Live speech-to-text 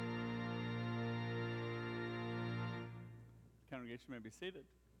congregation may be seated.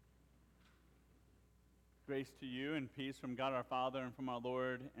 Grace to you and peace from God our Father and from our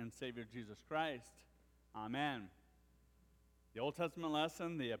Lord and Savior Jesus Christ. Amen. The Old Testament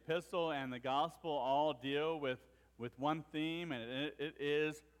lesson, the epistle, and the gospel all deal with one theme, and it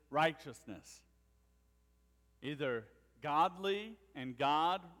is righteousness. Either godly and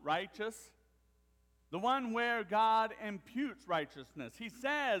God righteous, the one where God imputes righteousness. He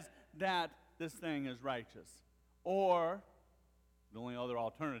says that this thing is righteous. Or, the only other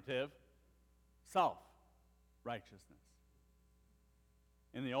alternative, self-righteousness.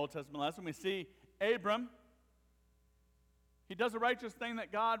 In the Old Testament lesson, we see Abram. He does a righteous thing that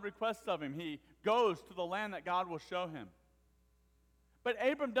God requests of him. He goes to the land that God will show him. But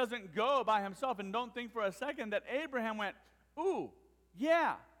Abram doesn't go by himself, and don't think for a second that Abraham went, ooh,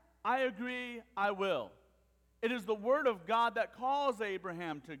 yeah, I agree, I will. It is the word of God that calls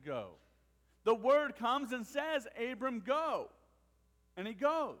Abraham to go. The word comes and says, Abram, go. And he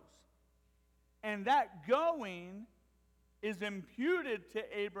goes. And that going is imputed to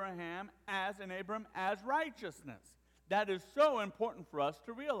Abraham as righteousness. That is so important for us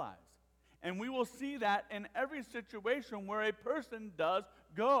to realize. And we will see that in every situation where a person does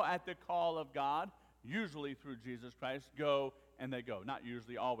go at the call of God, usually through Jesus Christ, go and they go. Not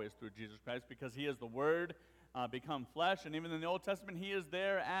usually, always through Jesus Christ, because he is the Word become flesh. And even in the Old Testament, he is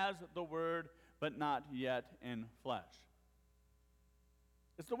there as the Word, but not yet in flesh.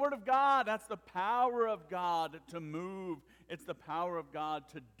 It's the Word of God. That's the power of God to move. It's the power of God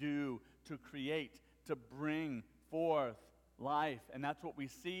to do, to create, to bring forth life. And that's what we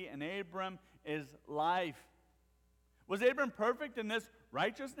see in Abram is life. Was Abram perfect in this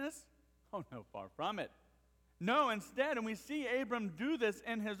righteousness? Oh, no, far from it. No, instead, and we see Abram do this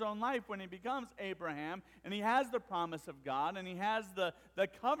in his own life when he becomes Abraham, and he has the promise of God, and he has the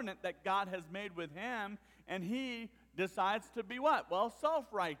covenant that God has made with him, and he decides to be what? Well,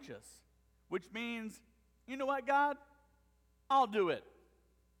 self-righteous, which means, you know what, God? I'll do it.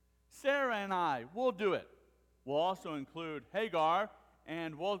 Sarah and I, we'll do it. We'll also include Hagar,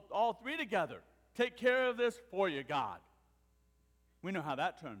 and we'll all three together take care of this for you, God. We know how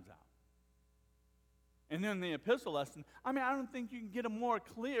that turns out. And then the epistle lesson, I don't think you can get a more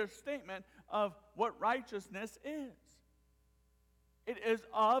clear statement of what righteousness is. It is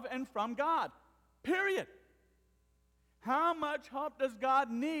of and from God, period. How much help does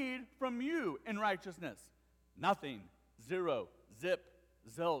God need from you in righteousness? Nothing, zero, zip,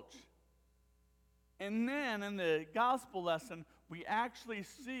 zilch. And then in the gospel lesson, we actually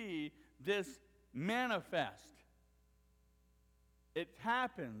see this manifest. It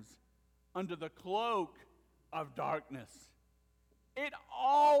happens under the cloak of darkness. It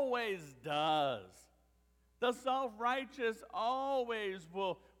always does. The self-righteous always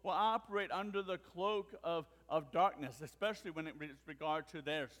will operate under the cloak of darkness, especially when it is regard to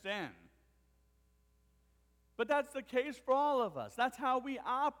their sin. But that's the case for all of us. That's how we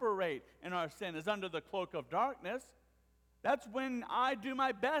operate in our sin, is under the cloak of darkness. That's when I do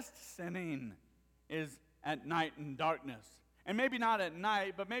my best sinning, is at night in darkness. And maybe not at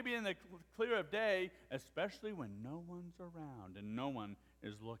night, but maybe in the clear of day, especially when no one's around and no one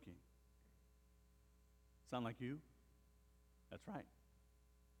is looking. Sound like you? That's right.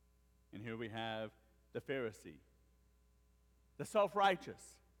 And here we have the Pharisee, the self-righteous,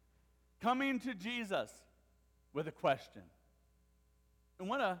 coming to Jesus with a question. And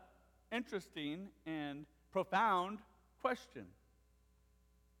what an interesting and profound question.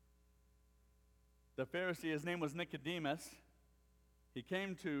 The Pharisee, his name was Nicodemus. He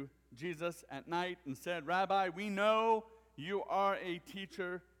came to Jesus at night and said, Rabbi, we know you are a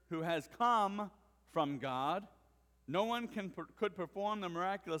teacher who has come from God. No one could perform the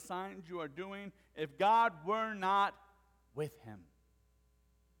miraculous signs you are doing if God were not with him.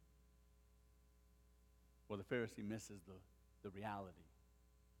 Well, the Pharisee misses the reality.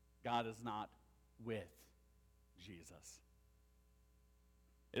 God is not with Jesus.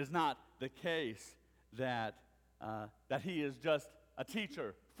 It is not the case that he is just a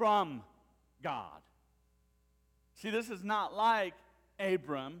teacher from God. See, this is not like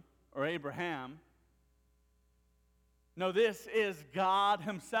Abram or Abraham. No, this is God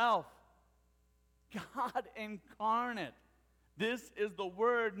himself. God incarnate. This is the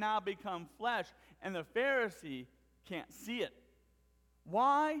Word now become flesh, and the Pharisee can't see it.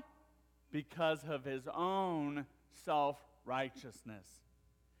 Why? Because of his own self-righteousness.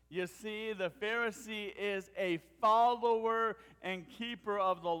 You see, the Pharisee is a follower and keeper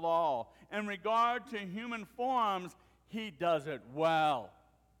of the law. In regard to human forms, he does it well.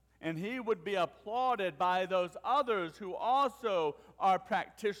 And he would be applauded by those others who also are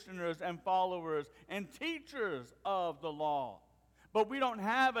practitioners and followers and teachers of the law. But we don't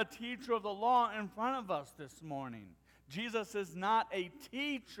have a teacher of the law in front of us this morning. Jesus is not a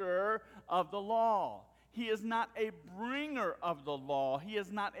teacher of the law. He is not a bringer of the law. He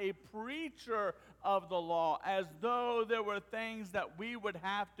is not a preacher of the law, as though there were things that we would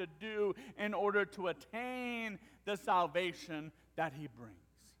have to do in order to attain the salvation that he brings.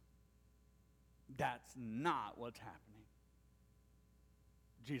 That's not what's happening.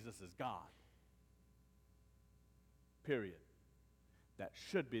 Jesus is God. Period. That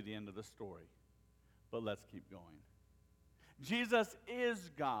should be the end of the story. But let's keep going. Jesus is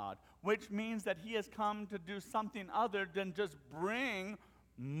God, which means that he has come to do something other than just bring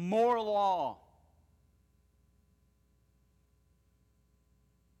more law.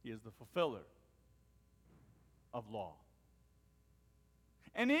 He is the fulfiller of law.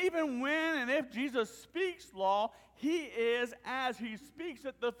 And even when and if Jesus speaks law, he is, as he speaks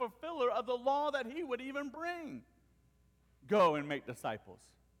it, the fulfiller of the law that he would even bring. Go and make disciples.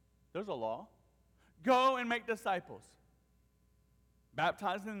 There's a law. Go and make disciples.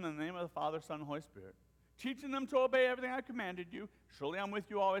 Baptizing in the name of the Father, Son, and Holy Spirit. Teaching them to obey everything I commanded you. Surely I'm with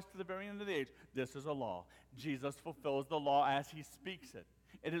you always to the very end of the age. This is a law. Jesus fulfills the law as he speaks it.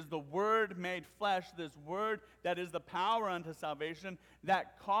 It is the Word made flesh, this Word that is the power unto salvation,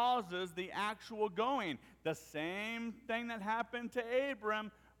 that causes the actual going. The same thing that happened to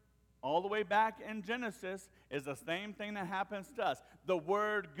Abram all the way back in Genesis is the same thing that happens to us. The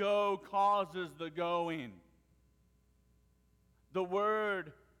word go causes the going. The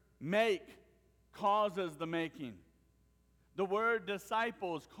word make causes the making. The word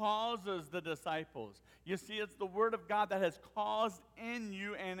disciples causes the disciples. You see, it's the word of God that has caused in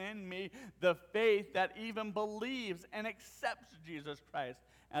you and in me the faith that even believes and accepts Jesus Christ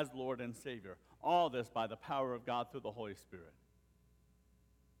as Lord and Savior. All this by the power of God through the Holy Spirit.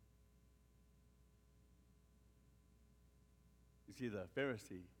 You see, the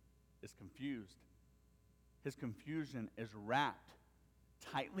Pharisee is confused. His confusion is wrapped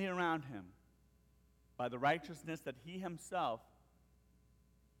tightly around him by the righteousness that he himself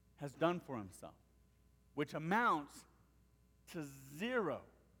has done for himself, which amounts to zero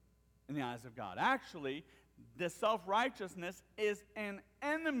in the eyes of God. Actually, this self-righteousness is an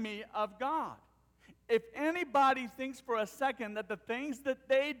enemy of God. If anybody thinks for a second that the things that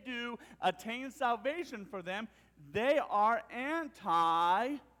they do attain salvation for them, they are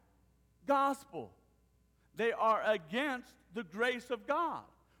anti-gospel. They are against the grace of God,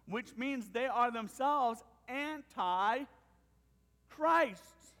 which means they are themselves anti-Christ.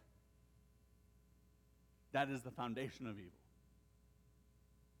 That is the foundation of evil.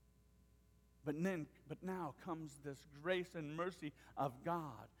 But now comes this grace and mercy of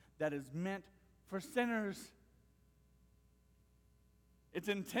God that is meant for sinners. It's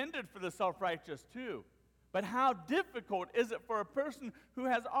intended for the self-righteous too. But how difficult is it for a person who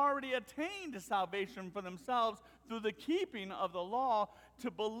has already attained salvation for themselves through the keeping of the law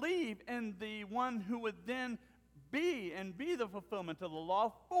to believe in the one who would then be the fulfillment of the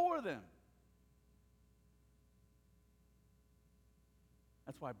law for them?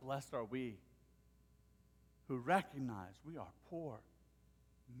 That's why blessed are we who recognize we are poor,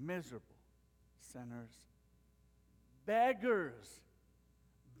 miserable sinners, beggars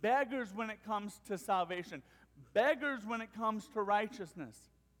when it comes to salvation, beggars when it comes to righteousness,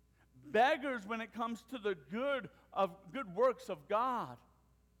 beggars when it comes to the good works of God.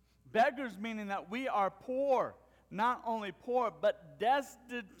 Beggars meaning that we are poor, not only poor, but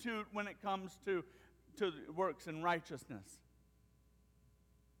destitute when it comes to works and righteousness.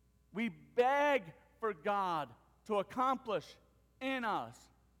 We beg for God to accomplish in us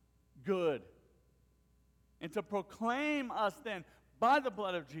good and to proclaim us then by the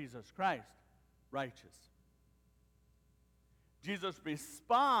blood of Jesus Christ, righteous. Jesus'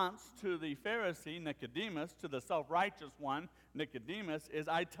 response to the Pharisee, Nicodemus, to the self-righteous one, Nicodemus, is,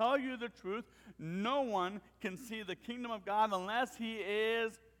 I tell you the truth, no one can see the kingdom of God unless he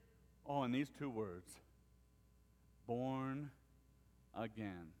is, in these two words, born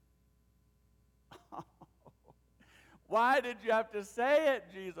again. Why did you have to say it,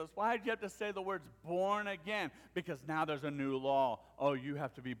 Jesus? Why did you have to say the words born again? Because now there's a new law. Oh, you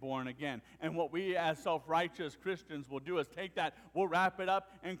have to be born again. And what we as self-righteous Christians will do is take that, we'll wrap it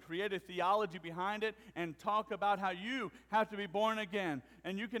up and create a theology behind it and talk about how you have to be born again.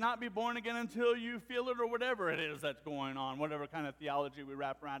 And you cannot be born again until you feel it or whatever it is that's going on, whatever kind of theology we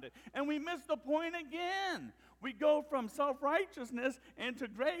wrap around it. And we miss the point again. We go from self-righteousness into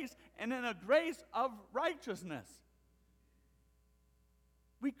grace and then a grace of righteousness.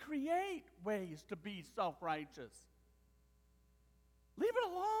 We create ways to be self-righteous. Leave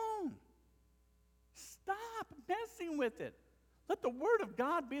it alone. Stop messing with it. Let the Word of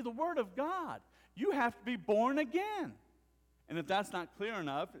God be the Word of God. You have to be born again. And if that's not clear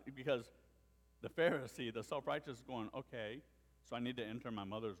enough, because the Pharisee, the self-righteous, is going, okay, so I need to enter my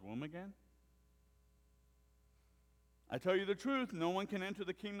mother's womb again? I tell you the truth, no one can enter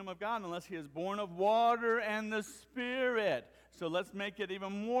the kingdom of God unless he is born of water and the Spirit. So let's make it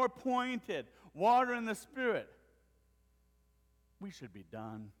even more pointed. Water and the Spirit. We should be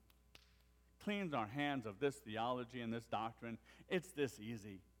done. Cleanse our hands of this theology and this doctrine. It's this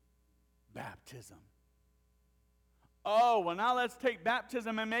easy. Baptism. Oh, well, now let's take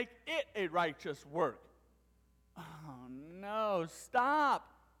baptism and make it a righteous work. Oh, no, stop.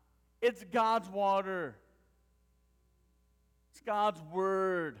 It's God's water. It's God's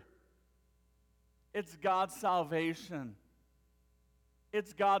word. It's God's salvation.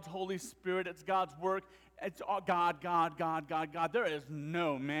 It's God's Holy Spirit. It's God's work. It's all God, God, God, God, God. There is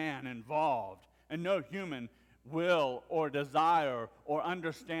no man involved and no human will or desire or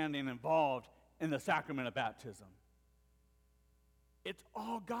understanding involved in the sacrament of baptism. It's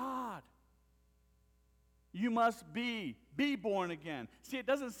all God. You must be born again. See, it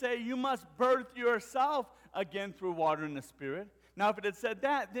doesn't say you must birth yourself again through water and the Spirit. Now, if it had said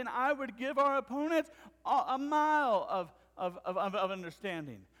that, then I would give our opponents a mile of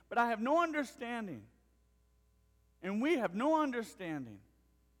understanding. But I have no understanding, and we have no understanding,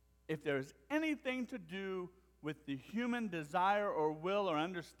 if there's anything to do with the human desire or will or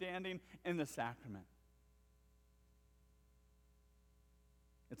understanding in the sacrament.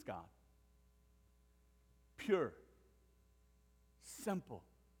 It's God. Pure, simple,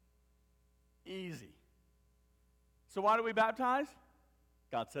 easy. So why do we baptize?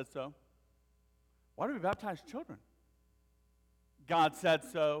 God said so. Why do we baptize children? God said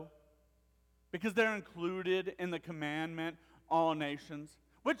so. Because they're included in the commandment, all nations,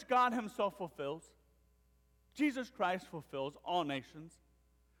 which God himself fulfills. Jesus Christ fulfills all nations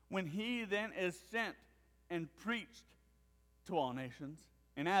when he then is sent and preached to all nations.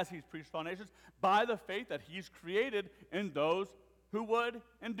 And as he's preached to all nations, by the faith that he's created in those who would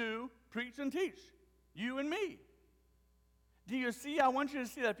and do preach and teach, you and me. Do you see? I want you to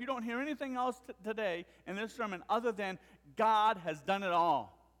see that if you don't hear anything else today in this sermon other than God has done it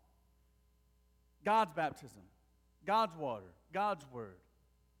all. God's baptism, God's water, God's word,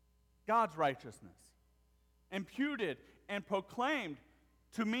 God's righteousness, imputed and proclaimed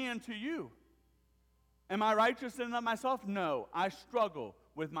to me and to you. Am I righteous in and of myself? No, I struggle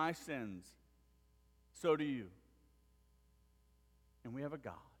with my sins. So do you. And we have a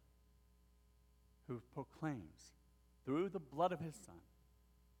God who proclaims through the blood of his Son,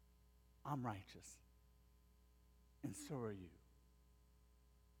 I'm righteous, and so are you.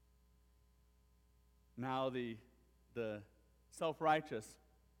 Now the self-righteous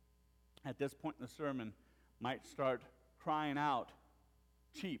at this point in the sermon might start crying out,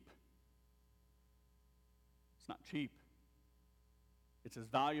 cheap. It's not cheap. It's as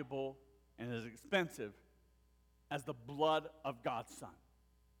valuable and as expensive as the blood of God's Son.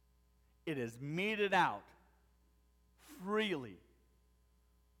 It is meted out freely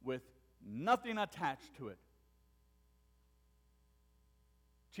with nothing attached to it.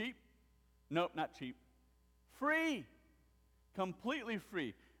 Cheap? Nope, not cheap. Free. Completely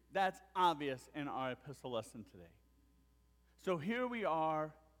free. That's obvious in our epistle lesson today. So here we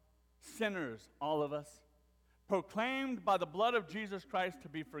are, sinners, all of us, proclaimed by the blood of Jesus Christ to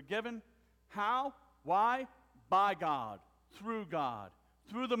be forgiven. How? Why? By God, through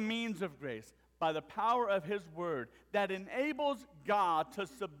the means of grace, by the power of his word that enables God to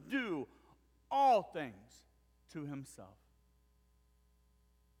subdue all things to himself.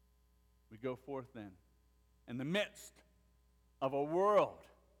 We go forth then in the midst of a world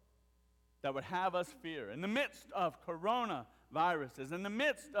that would have us fear, in the midst of coronaviruses, in the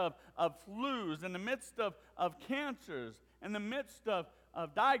midst of flus, in the midst of cancers, in the midst of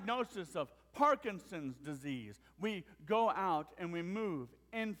diagnosis of Parkinson's disease. We go out and we move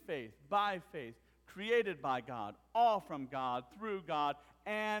in faith, by faith, created by God, all from God, through God,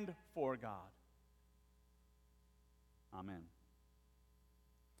 and for God. Amen.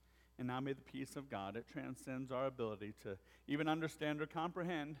 And now may the peace of God, it transcends our ability to even understand or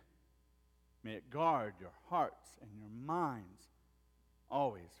comprehend. May it guard your hearts and your minds,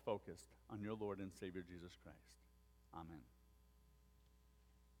 always focused on your Lord and Savior Jesus Christ. Amen.